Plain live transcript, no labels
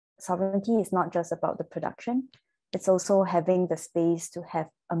sovereignty is not just about the production. It's also having the space to have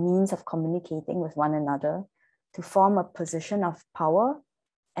a means of communicating with one another, to form a position of power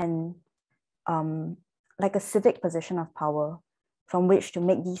and like a civic position of power from which to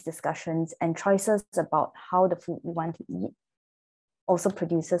make these discussions and choices about how the food we want to eat also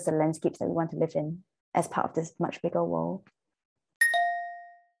produces the landscapes that we want to live in as part of this much bigger world.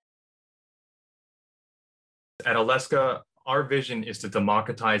 At Aleska, our vision is to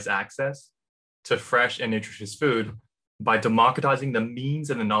democratize access to fresh and nutritious food by democratizing the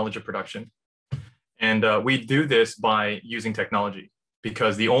means and the knowledge of production. And we do this by using technology,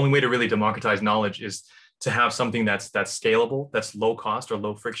 because the only way to really democratize knowledge is to have something that's scalable, that's low cost or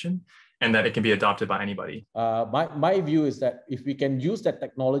low friction, and that it can be adopted by anybody. My view is that if we can use that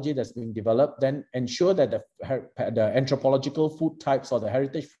technology that's being developed, then ensure that the anthropological food types or the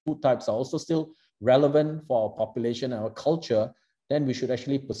heritage food types are also still relevant for our population and our culture, then we should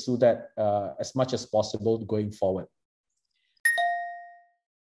actually pursue that as much as possible going forward.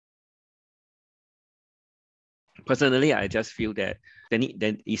 Personally, I just feel that there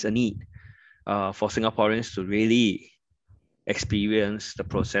is a need for Singaporeans to really experience the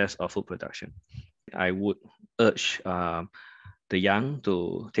process of food production. I would urge the young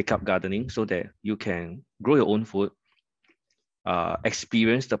to take up gardening so that you can grow your own food,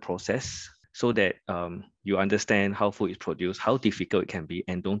 experience the process so that you understand how food is produced, how difficult it can be,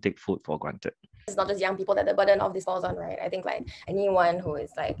 and don't take food for granted. It's not just young people that the burden of this falls on, right? I think like anyone who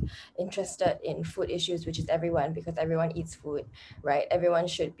is like interested in food issues, which is everyone, because everyone eats food, right? Everyone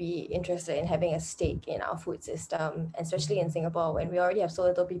should be interested in having a stake in our food system, especially in Singapore when we already have so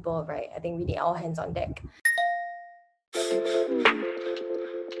little people, right? I think we need all hands on deck.